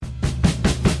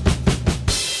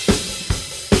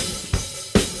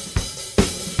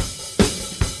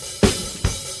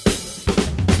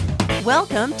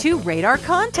Welcome to Radar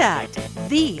Contact,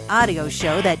 the audio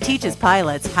show that teaches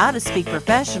pilots how to speak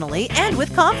professionally and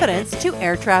with confidence to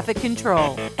air traffic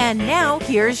control. And now,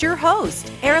 here's your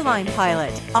host, airline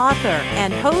pilot, author,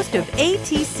 and host of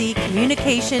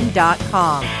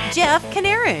ATCCommunication.com, Jeff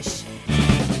Kanarish.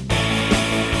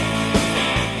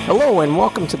 Hello and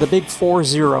welcome to the Big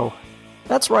 40.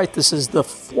 That's right, this is the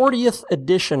 40th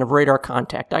edition of Radar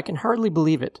Contact. I can hardly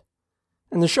believe it.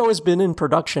 And the show has been in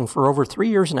production for over 3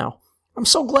 years now. I'm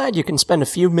so glad you can spend a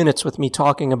few minutes with me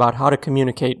talking about how to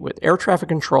communicate with air traffic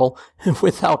control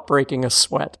without breaking a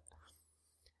sweat.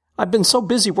 I've been so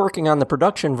busy working on the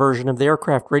production version of the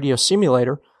aircraft radio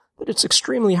simulator that it's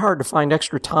extremely hard to find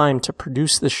extra time to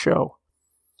produce this show.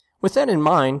 With that in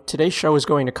mind, today's show is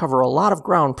going to cover a lot of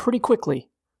ground pretty quickly.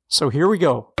 So here we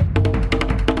go.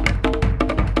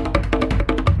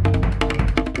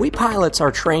 We pilots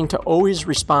are trained to always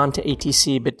respond to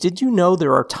ATC, but did you know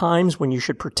there are times when you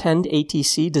should pretend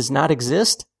ATC does not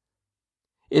exist?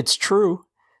 It's true.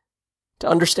 To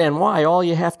understand why, all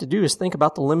you have to do is think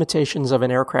about the limitations of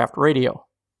an aircraft radio.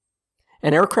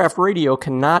 An aircraft radio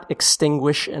cannot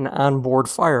extinguish an onboard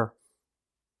fire.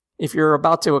 If you're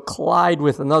about to collide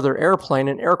with another airplane,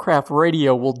 an aircraft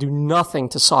radio will do nothing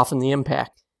to soften the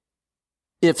impact.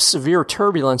 If severe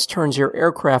turbulence turns your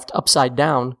aircraft upside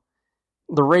down,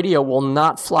 the radio will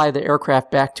not fly the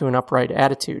aircraft back to an upright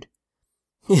attitude.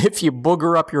 If you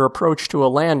booger up your approach to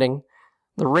a landing,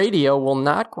 the radio will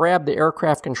not grab the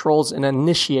aircraft controls and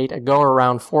initiate a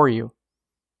go-around for you.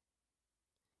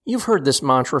 You've heard this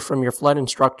mantra from your flight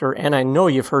instructor, and I know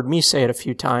you've heard me say it a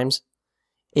few times.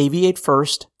 Aviate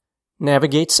first,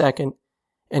 navigate second,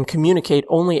 and communicate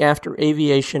only after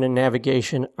aviation and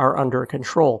navigation are under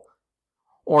control.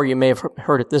 Or you may have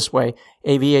heard it this way,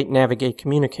 aviate, navigate,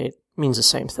 communicate. Means the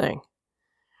same thing.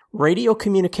 Radio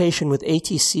communication with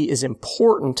ATC is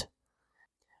important,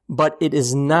 but it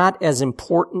is not as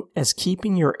important as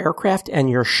keeping your aircraft and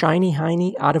your shiny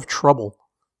hiney out of trouble.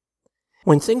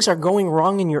 When things are going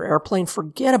wrong in your airplane,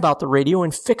 forget about the radio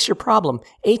and fix your problem.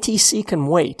 ATC can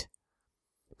wait.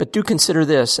 But do consider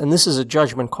this, and this is a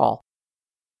judgment call.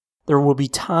 There will be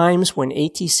times when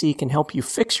ATC can help you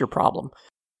fix your problem.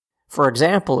 For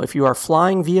example, if you are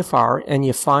flying VFR and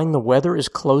you find the weather is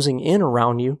closing in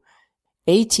around you,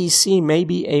 ATC may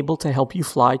be able to help you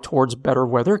fly towards better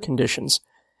weather conditions.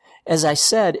 As I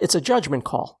said, it's a judgment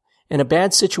call. In a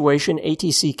bad situation,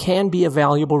 ATC can be a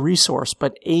valuable resource,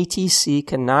 but ATC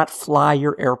cannot fly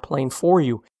your airplane for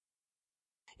you.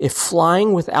 If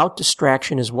flying without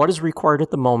distraction is what is required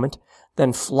at the moment,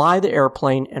 then fly the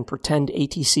airplane and pretend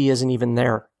ATC isn't even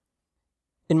there.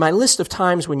 In my list of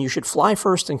times when you should fly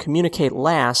first and communicate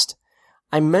last,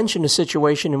 I mentioned a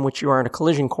situation in which you are on a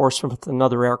collision course with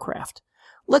another aircraft.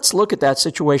 Let's look at that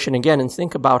situation again and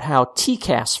think about how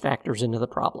TCAS factors into the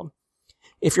problem.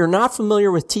 If you're not familiar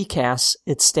with TCAS,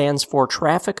 it stands for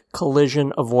Traffic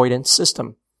Collision Avoidance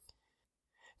System.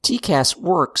 TCAS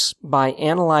works by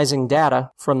analyzing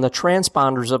data from the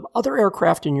transponders of other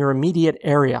aircraft in your immediate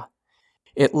area.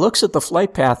 It looks at the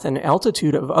flight path and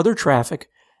altitude of other traffic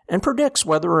and predicts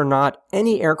whether or not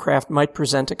any aircraft might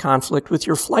present a conflict with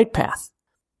your flight path.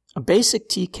 A basic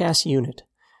TCAS unit,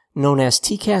 known as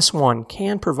TCAS-1,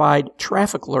 can provide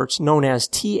traffic alerts known as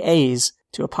TAs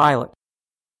to a pilot.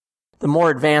 The more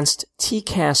advanced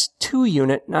TCAS-2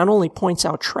 unit not only points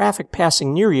out traffic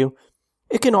passing near you,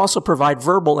 it can also provide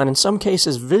verbal and in some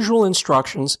cases visual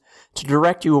instructions to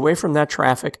direct you away from that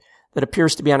traffic that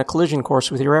appears to be on a collision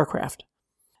course with your aircraft.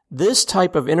 This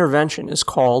type of intervention is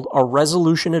called a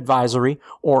resolution advisory,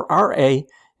 or RA,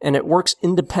 and it works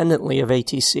independently of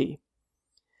ATC.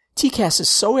 TCAS is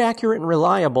so accurate and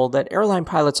reliable that airline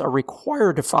pilots are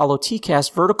required to follow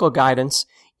TCAS vertical guidance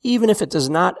even if it does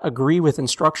not agree with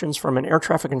instructions from an air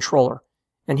traffic controller.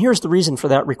 And here's the reason for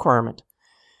that requirement.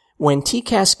 When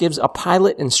TCAS gives a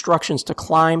pilot instructions to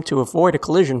climb to avoid a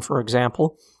collision, for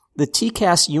example, the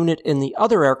TCAS unit in the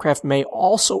other aircraft may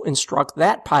also instruct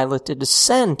that pilot to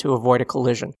descend to avoid a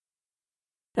collision.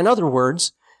 In other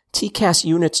words, TCAS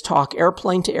units talk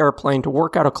airplane to airplane to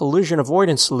work out a collision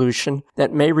avoidance solution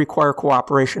that may require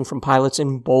cooperation from pilots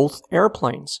in both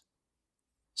airplanes.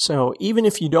 So even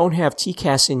if you don't have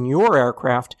TCAS in your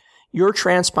aircraft, your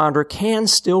transponder can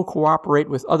still cooperate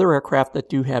with other aircraft that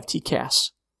do have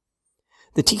TCAS.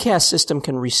 The TCAS system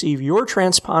can receive your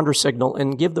transponder signal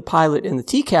and give the pilot in the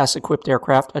TCAS-equipped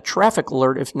aircraft a traffic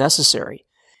alert if necessary.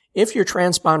 If your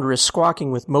transponder is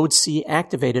squawking with Mode C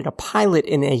activated, a pilot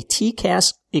in a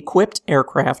TCAS-equipped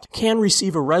aircraft can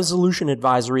receive a resolution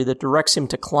advisory that directs him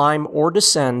to climb or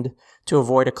descend to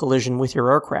avoid a collision with your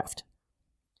aircraft.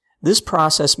 This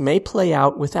process may play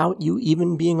out without you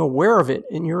even being aware of it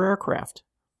in your aircraft.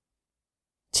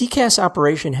 TCAS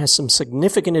operation has some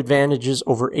significant advantages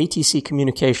over ATC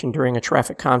communication during a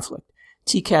traffic conflict.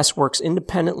 TCAS works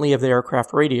independently of the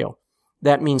aircraft radio.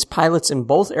 That means pilots in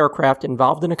both aircraft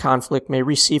involved in a conflict may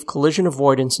receive collision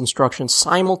avoidance instructions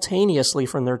simultaneously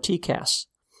from their TCAS.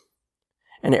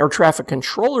 An air traffic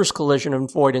controller's collision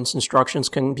avoidance instructions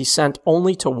can be sent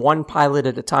only to one pilot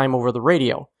at a time over the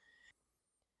radio.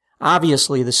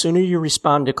 Obviously, the sooner you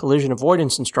respond to collision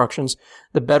avoidance instructions,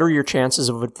 the better your chances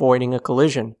of avoiding a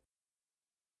collision.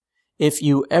 If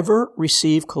you ever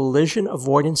receive collision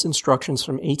avoidance instructions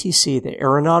from ATC, the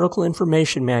Aeronautical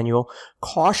Information Manual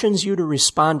cautions you to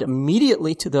respond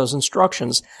immediately to those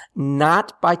instructions,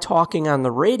 not by talking on the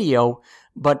radio,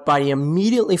 but by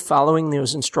immediately following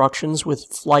those instructions with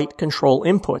flight control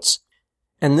inputs.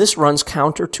 And this runs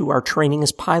counter to our training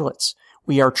as pilots.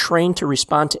 We are trained to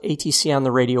respond to ATC on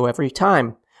the radio every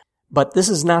time. But this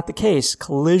is not the case.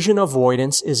 Collision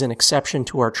avoidance is an exception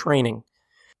to our training.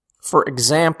 For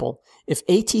example, if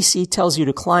ATC tells you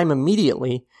to climb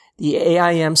immediately, the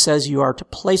AIM says you are to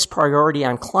place priority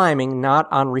on climbing, not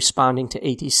on responding to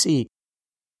ATC.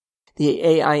 The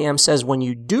AIM says when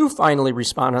you do finally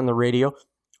respond on the radio,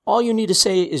 all you need to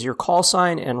say is your call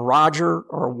sign and Roger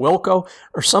or Wilco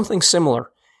or something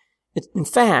similar. In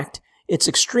fact, it's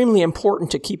extremely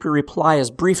important to keep your reply as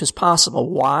brief as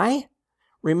possible. Why?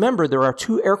 Remember, there are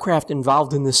two aircraft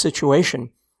involved in this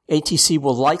situation. ATC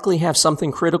will likely have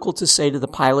something critical to say to the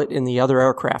pilot in the other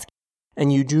aircraft,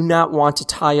 and you do not want to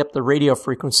tie up the radio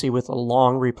frequency with a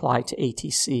long reply to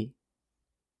ATC.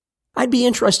 I'd be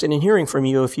interested in hearing from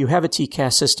you if you have a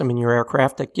TCAS system in your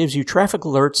aircraft that gives you traffic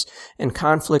alerts and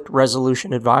conflict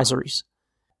resolution advisories.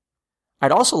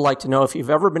 I'd also like to know if you've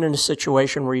ever been in a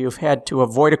situation where you've had to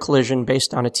avoid a collision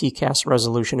based on a TCAS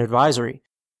resolution advisory.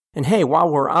 And hey, while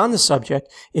we're on the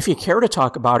subject, if you care to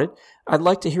talk about it, I'd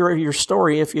like to hear your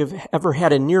story if you've ever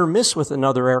had a near miss with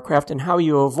another aircraft and how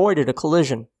you avoided a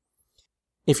collision.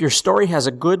 If your story has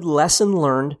a good lesson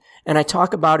learned, and I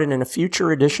talk about it in a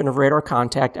future edition of Radar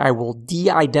Contact, I will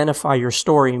de-identify your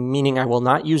story, meaning I will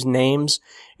not use names,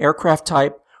 aircraft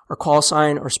type, or call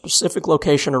sign, or specific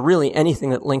location, or really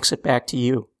anything that links it back to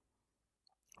you.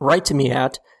 Write to me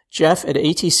at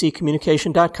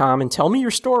jeff@atccommunication.com and tell me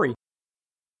your story.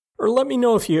 Or let me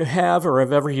know if you have or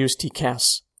have ever used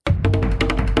TCAS.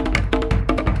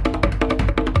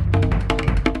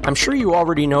 I'm sure you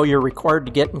already know you're required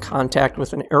to get in contact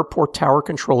with an airport tower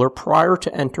controller prior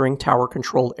to entering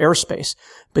tower-controlled airspace.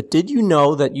 But did you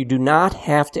know that you do not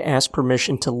have to ask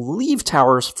permission to leave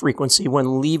tower's frequency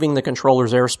when leaving the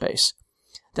controller's airspace?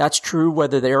 That's true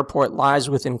whether the airport lies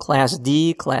within Class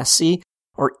D, Class C,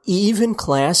 or even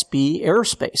Class B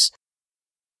airspace.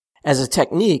 As a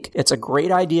technique, it's a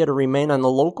great idea to remain on the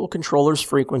local controller's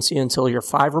frequency until you're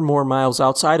 5 or more miles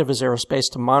outside of his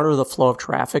airspace to monitor the flow of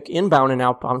traffic inbound and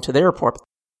outbound to the airport.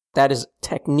 That is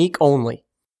technique only.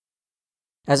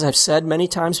 As I've said many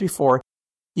times before,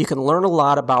 you can learn a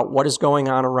lot about what is going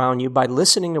on around you by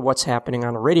listening to what's happening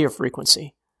on a radio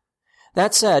frequency.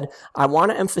 That said, I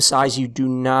want to emphasize you do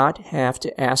not have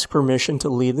to ask permission to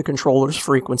leave the controller's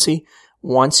frequency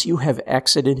once you have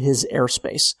exited his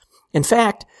airspace. In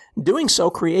fact, doing so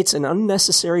creates an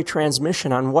unnecessary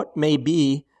transmission on what may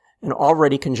be an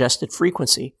already congested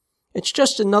frequency. It's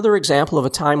just another example of a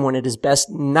time when it is best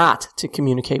not to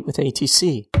communicate with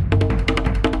ATC.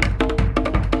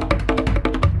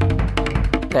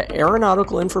 The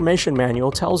Aeronautical Information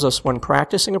Manual tells us when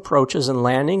practicing approaches and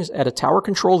landings at a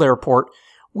tower-controlled airport,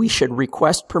 we should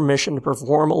request permission to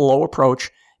perform a low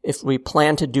approach if we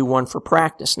plan to do one for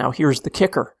practice. Now here's the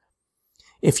kicker.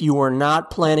 If you are not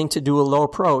planning to do a low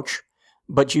approach,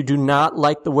 but you do not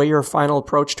like the way your final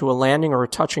approach to a landing or a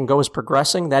touch and go is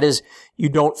progressing, that is, you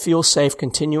don't feel safe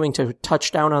continuing to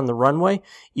touch down on the runway,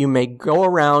 you may go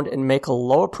around and make a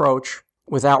low approach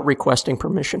without requesting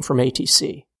permission from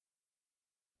ATC.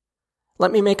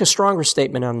 Let me make a stronger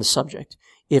statement on the subject.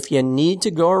 If you need to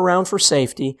go around for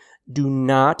safety, do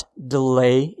not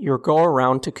delay your go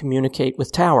around to communicate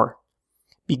with tower.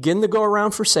 Begin the go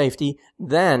around for safety,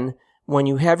 then when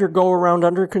you have your go-around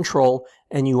under control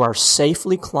and you are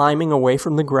safely climbing away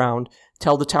from the ground,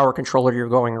 tell the tower controller you're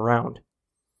going around.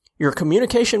 Your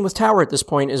communication with tower at this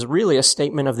point is really a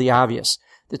statement of the obvious.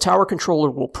 The tower controller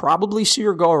will probably see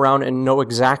your go-around and know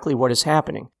exactly what is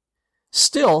happening.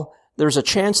 Still, there's a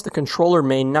chance the controller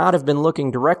may not have been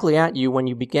looking directly at you when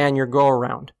you began your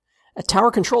go-around. A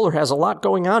tower controller has a lot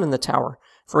going on in the tower.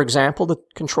 For example, the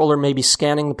controller may be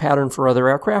scanning the pattern for other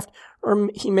aircraft, or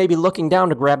he may be looking down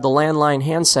to grab the landline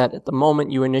handset at the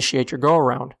moment you initiate your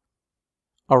go-around.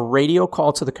 A radio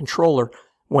call to the controller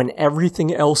when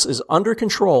everything else is under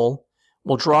control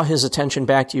will draw his attention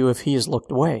back to you if he has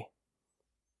looked away.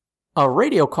 A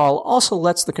radio call also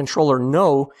lets the controller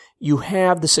know you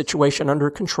have the situation under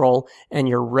control and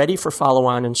you're ready for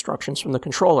follow-on instructions from the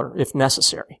controller, if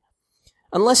necessary.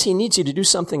 Unless he needs you to do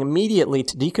something immediately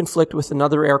to deconflict with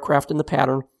another aircraft in the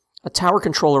pattern, a tower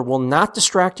controller will not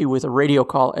distract you with a radio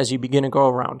call as you begin a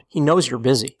go-around. He knows you're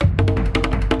busy.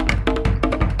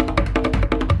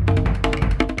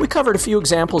 We covered a few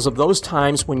examples of those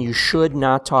times when you should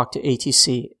not talk to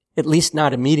ATC, at least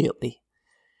not immediately.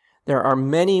 There are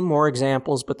many more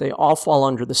examples, but they all fall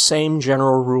under the same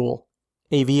general rule.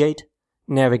 Aviate,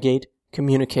 navigate,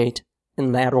 communicate,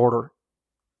 in that order.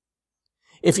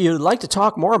 If you'd like to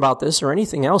talk more about this or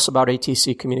anything else about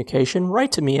ATC communication,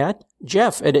 write to me at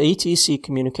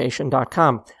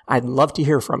jeff@atccommunication.com. I'd love to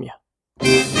hear from you.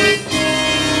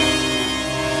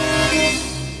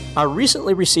 I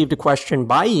recently received a question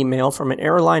by email from an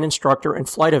airline instructor and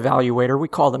flight evaluator, we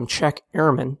call them check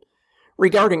airmen,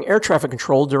 regarding air traffic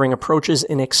control during approaches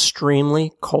in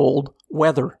extremely cold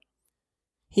weather.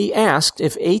 He asked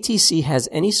if ATC has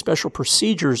any special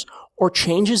procedures or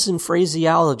changes in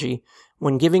phraseology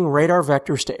when giving radar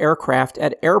vectors to aircraft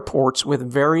at airports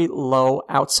with very low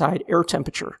outside air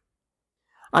temperature.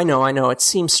 I know, it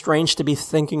seems strange to be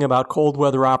thinking about cold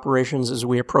weather operations as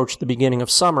we approach the beginning of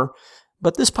summer,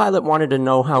 but this pilot wanted to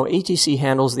know how ATC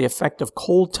handles the effect of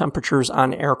cold temperatures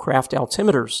on aircraft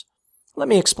altimeters. Let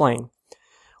me explain.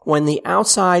 When the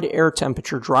outside air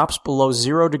temperature drops below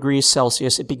 0 degrees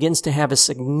Celsius, it begins to have a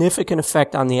significant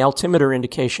effect on the altimeter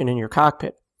indication in your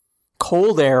cockpit.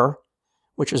 Cold air,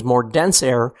 which is more dense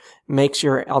air, makes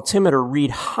your altimeter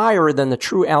read higher than the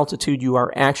true altitude you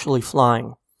are actually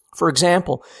flying. For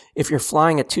example, if you're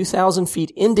flying at 2,000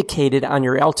 feet indicated on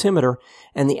your altimeter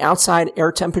and the outside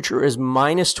air temperature is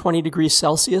minus 20 degrees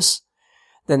Celsius,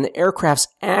 then the aircraft's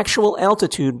actual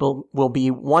altitude will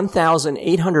be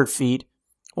 1,800 feet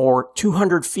or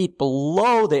 200 feet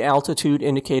below the altitude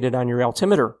indicated on your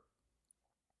altimeter.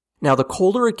 Now, the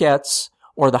colder it gets,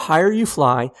 or the higher you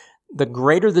fly, the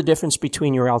greater the difference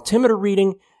between your altimeter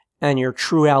reading and your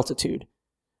true altitude.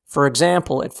 For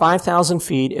example, at 5,000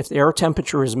 feet, if the air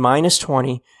temperature is minus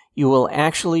 20, you will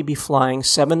actually be flying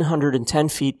 710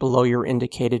 feet below your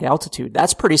indicated altitude.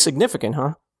 That's pretty significant,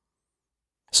 huh?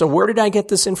 So where did I get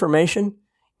this information?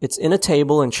 It's in a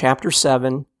table in Chapter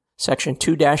 7, Section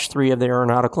 2-3 of the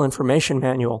Aeronautical Information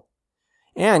Manual.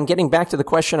 And getting back to the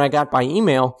question I got by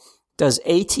email, does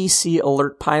ATC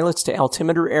alert pilots to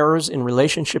altimeter errors in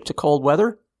relationship to cold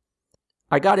weather?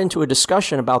 I got into a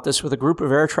discussion about this with a group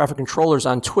of air traffic controllers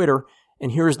on Twitter,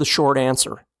 and here's the short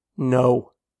answer.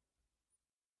 No.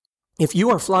 If you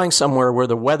are flying somewhere where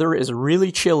the weather is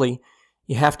really chilly,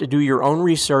 you have to do your own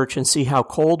research and see how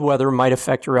cold weather might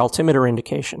affect your altimeter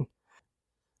indication.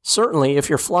 Certainly, if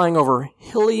you're flying over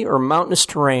hilly or mountainous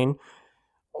terrain,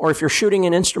 or if you're shooting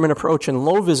an instrument approach in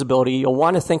low visibility, you'll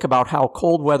want to think about how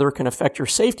cold weather can affect your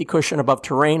safety cushion above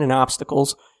terrain and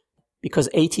obstacles, because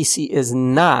ATC is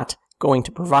not going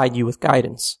to provide you with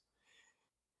guidance.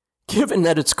 Given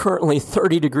that it's currently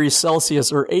 30 degrees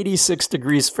Celsius or 86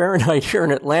 degrees Fahrenheit here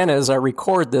in Atlanta as I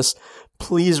record this,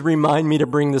 please remind me to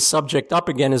bring the subject up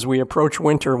again as we approach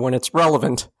winter when it's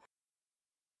relevant.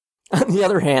 On the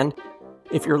other hand,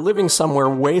 if you're living somewhere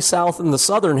way south in the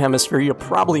southern hemisphere, you'll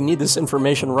probably need this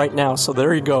information right now, so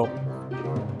there you go.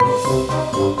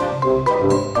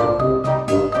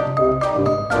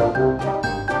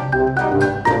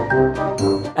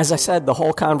 As I said, the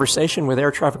whole conversation with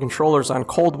air traffic controllers on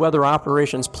cold weather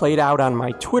operations played out on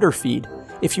my Twitter feed.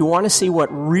 If you want to see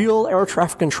what real air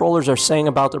traffic controllers are saying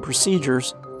about the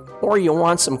procedures, or you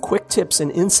want some quick tips and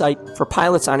insight for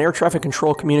pilots on air traffic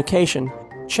control communication,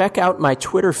 check out my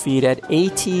Twitter feed at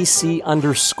ATC_Jeff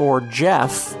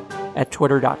at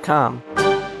twitter.com.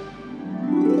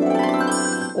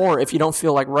 Or if you don't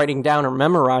feel like writing down or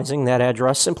memorizing that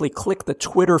address, simply click the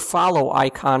Twitter follow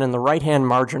icon in the right-hand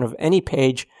margin of any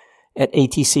page at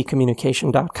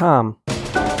atccommunication.com.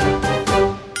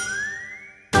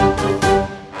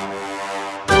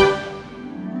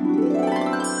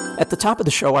 At the top of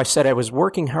the show, I said I was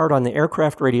working hard on the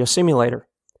aircraft radio simulator.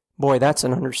 Boy, that's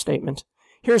an understatement.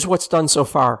 Here's what's done so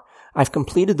far. I've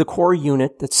completed the core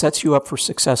unit that sets you up for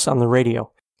success on the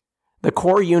radio. The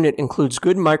core unit includes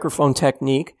good microphone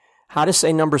technique, how to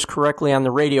say numbers correctly on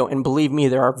the radio, and believe me,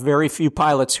 there are very few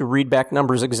pilots who read back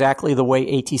numbers exactly the way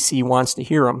ATC wants to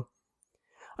hear them.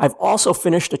 I've also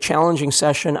finished a challenging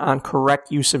session on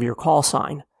correct use of your call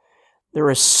sign. There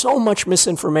is so much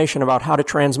misinformation about how to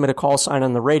transmit a call sign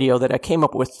on the radio that I came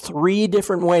up with 3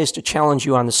 different ways to challenge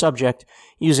you on the subject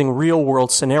using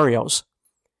real-world scenarios.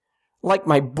 Like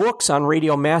my books on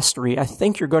radio mastery, I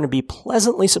think you're going to be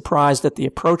pleasantly surprised at the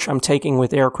approach I'm taking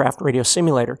with Aircraft Radio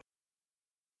Simulator.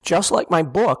 Just like my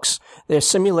books, the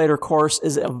simulator course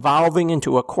is evolving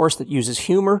into a course that uses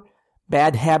humor,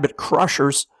 bad habit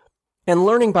crushers, and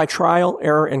learning by trial,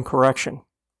 error, and correction.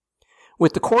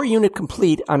 With the core unit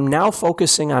complete, I'm now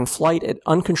focusing on flight at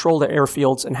uncontrolled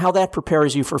airfields and how that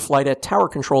prepares you for flight at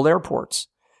tower-controlled airports.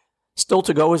 Still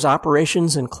to go is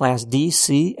operations in Class D,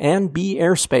 C, and B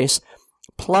airspace,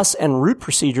 plus en route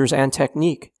procedures and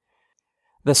technique.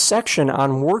 The section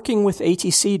on working with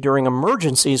ATC during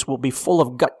emergencies will be full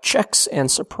of gut checks and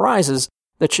surprises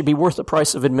that should be worth the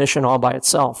price of admission all by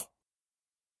itself.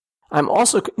 I'm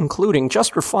also including,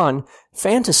 just for fun,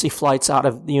 fantasy flights out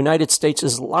of the United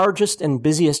States' largest and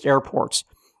busiest airports.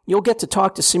 You'll get to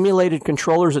talk to simulated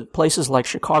controllers at places like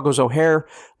Chicago's O'Hare,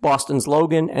 Boston's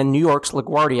Logan, and New York's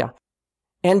LaGuardia.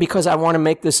 And because I want to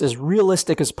make this as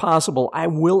realistic as possible, I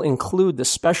will include the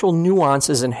special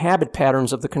nuances and habit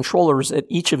patterns of the controllers at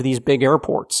each of these big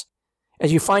airports.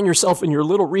 As you find yourself in your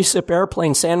little recip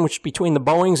airplane sandwiched between the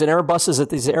Boeings and Airbuses at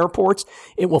these airports,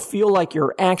 it will feel like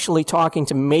you're actually talking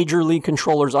to major league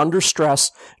controllers under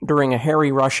stress during a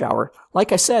hairy rush hour.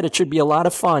 Like I said, it should be a lot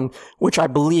of fun, which I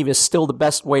believe is still the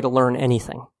best way to learn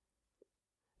anything.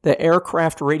 The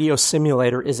Aircraft Radio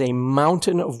Simulator is a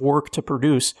mountain of work to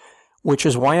produce, which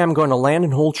is why I'm going to land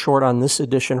and hold short on this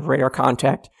edition of Radar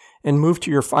Contact and move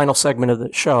to your final segment of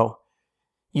the show.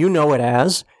 You know it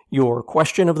as your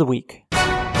question of the week.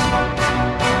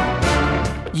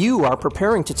 You are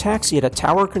preparing to taxi at a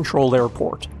tower-controlled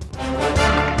airport.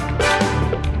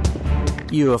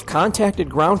 You have contacted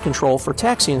ground control for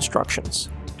taxi instructions.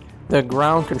 The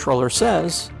ground controller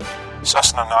says,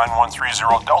 Cessna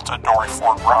 9130 Delta, Dory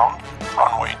Ford ground,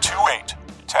 runway 28.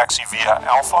 Taxi via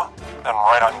Alpha, then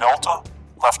right on Delta,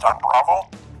 left on Bravo,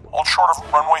 hold short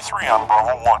of runway 3 on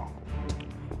Bravo 1.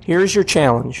 Here's your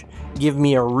challenge. Give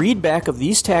me a readback of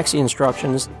these taxi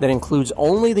instructions that includes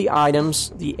only the items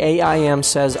the AIM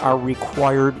says are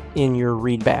required in your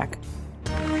readback.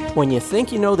 When you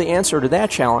think you know the answer to that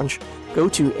challenge, go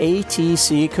to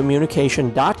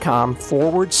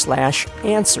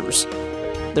atccommunication.com/answers.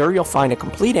 There you'll find a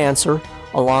complete answer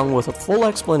along with a full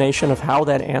explanation of how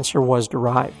that answer was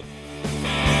derived.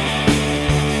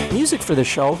 Music for the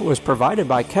show was provided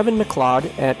by Kevin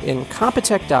MacLeod at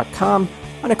Incompetech.com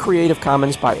on a Creative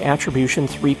Commons by Attribution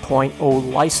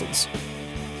 3.0 license.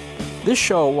 This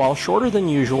show, while shorter than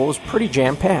usual, is pretty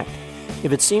jam-packed.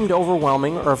 If it seemed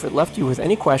overwhelming or if it left you with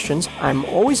any questions, I'm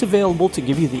always available to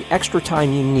give you the extra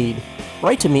time you need.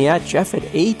 Write to me at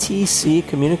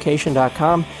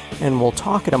jeff@atccommunication.com and we'll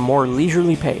talk at a more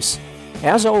leisurely pace.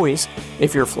 As always,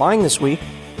 if you're flying this week,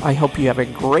 I hope you have a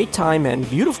great time and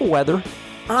beautiful weather.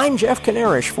 I'm Jeff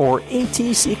Kanarish for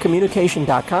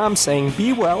atccommunication.com saying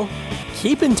be well,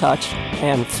 keep in touch,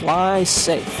 and fly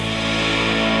safe.